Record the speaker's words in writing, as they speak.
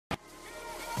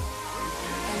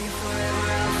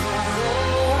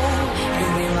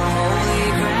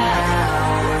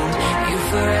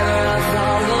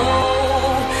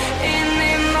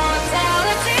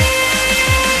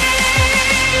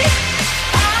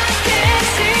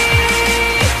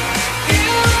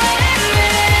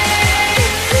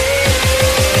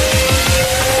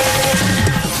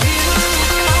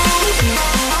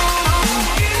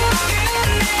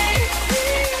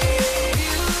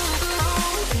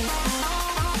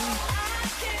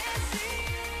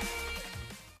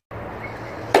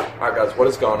Alright guys, what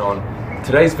is going on?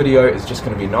 Today's video is just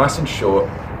going to be nice and short,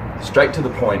 straight to the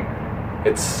point.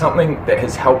 It's something that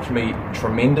has helped me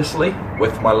tremendously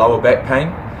with my lower back pain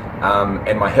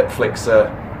and my hip flexor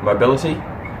mobility.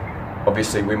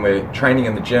 Obviously when we're training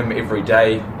in the gym every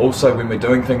day, also when we're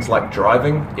doing things like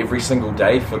driving every single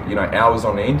day for hours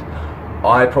on end.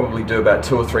 I probably do about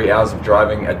 2 or 3 hours of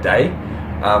driving a day.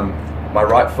 My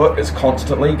right foot is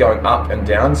constantly going up and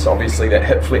down, so obviously that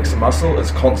hip flexor muscle is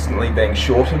constantly being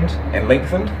shortened and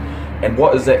lengthened. And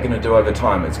what is that going to do over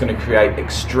time? It's going to create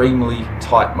extremely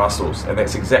tight muscles, and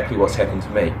that's exactly what's happened to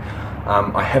me.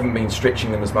 I haven't been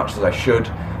stretching them as much as I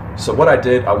should. So what I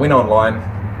did, I went online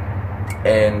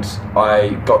and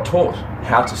I got taught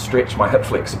how to stretch my hip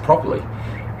flexor properly.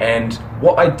 And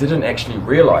what I didn't actually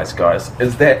realize, guys,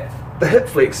 is that the hip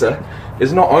flexor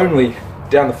is not only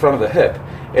down the front of the hip,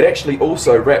 it actually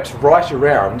also wraps right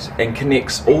around and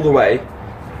connects all the way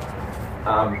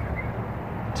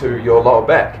to your lower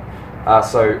back.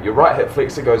 So your right hip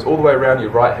flexor goes all the way around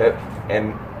your right hip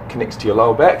and connects to your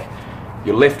lower back.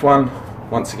 Your left one,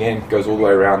 once again, goes all the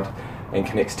way around and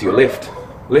connects to your left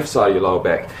side of your lower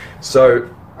back.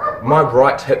 So my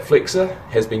right hip flexor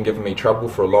has been giving me trouble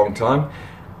for a long time.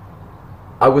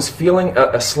 I was feeling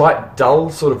a slight dull,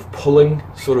 sort of pulling,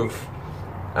 sort of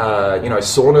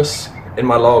soreness in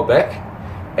my lower back,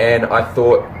 and I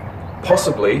thought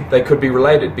possibly they could be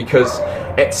related, because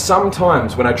at some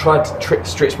times when I tried to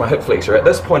stretch my hip flexor, at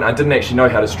this point I didn't actually know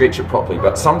how to stretch it properly,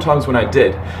 but sometimes when I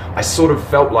did, I sort of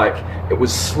felt like it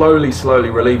was slowly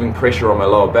relieving pressure on my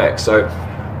lower back. So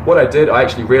what I did, I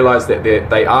actually realized that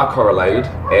they are correlated,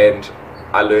 and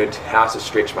I learned how to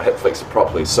stretch my hip flexor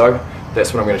properly. So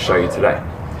that's what I'm going to show you today.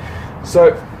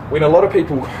 So when a lot of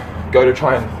people go to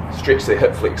try and stretch their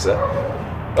hip flexor,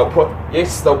 they'll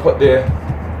put their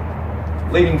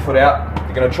leading foot out.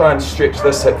 They're going to try and stretch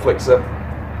this hip flexor.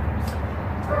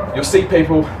 You'll see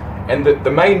people, and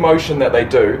the main motion that they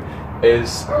do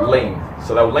is lean.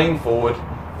 So they'll lean forward,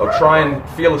 they'll try and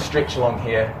feel a stretch along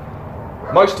here.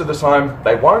 Most of the time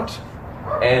they won't,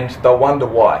 and they'll wonder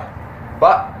why.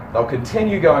 But they'll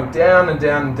continue going down and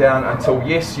down and down until,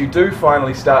 yes, you do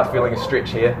finally start feeling a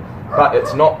stretch here, but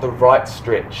it's not the right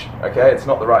stretch, okay? It's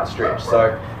not the right stretch.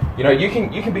 So, you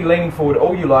can be leaning forward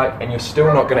all you like, and you're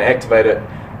still not going to activate it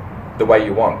the way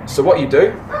you want. So what you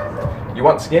do, you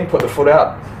once again put the foot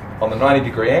out on the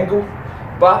 90-degree angle,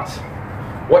 but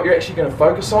what you're actually going to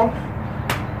focus on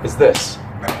is this,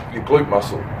 your glute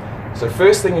muscle. So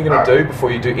first thing you're going to do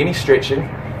before you do any stretching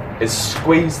is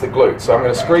squeeze the glute. So I'm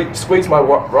going to squeeze my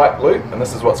right glute, and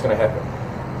this is what's going to happen.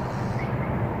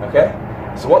 Okay?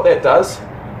 So what that does,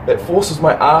 that forces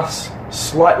my ass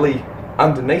slightly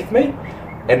underneath me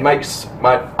and makes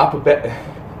my upper back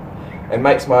and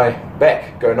makes my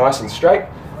back go nice and straight.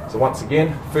 So once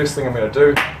again, first thing I'm going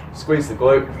to do, squeeze the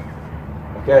glute.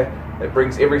 Okay? That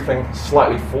brings everything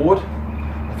slightly forward.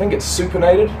 I think it's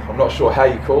supinated. I'm not sure how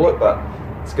you call it, but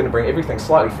it's going to bring everything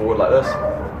slightly forward like this.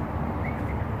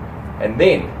 And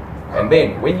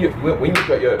then when you've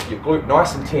got your glute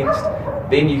nice and tensed,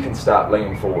 then you can start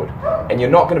leaning forward. And you're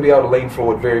not going to be able to lean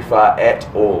forward very far at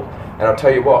all. And I'll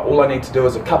tell you what, all I need to do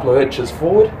is a couple of inches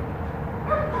forward.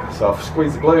 So I'll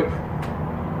squeeze the glute,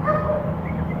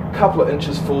 a couple of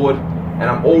inches forward, and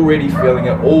I'm already feeling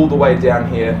it all the way down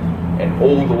here and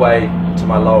all the way to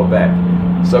my lower back.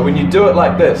 So when you do it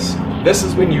like this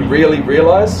is when you really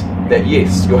realize that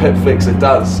yes, your hip flexor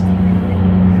does,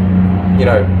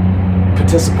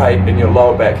 participate in your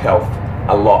lower back health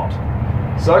a lot.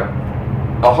 So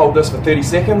I'll hold this for 30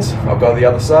 seconds, I'll go to the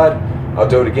other side, I'll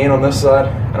do it again on this side,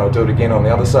 and I'll do it again on the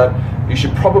other side. You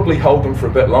should probably hold them for a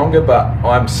bit longer, but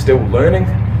I'm still learning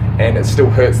and it still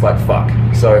hurts like fuck.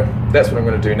 So that's what I'm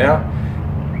going to do now.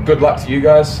 Good luck to you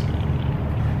guys.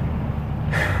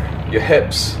 Your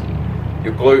hips,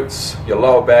 your glutes, your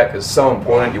lower back is so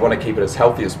important. You want to keep it as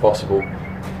healthy as possible,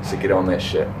 so get on that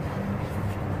shit.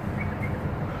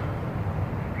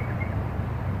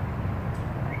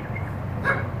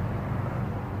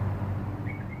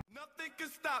 Nothing can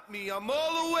stop me, I'm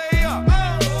all the way up,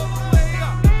 all the way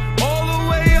up, all the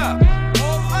way up.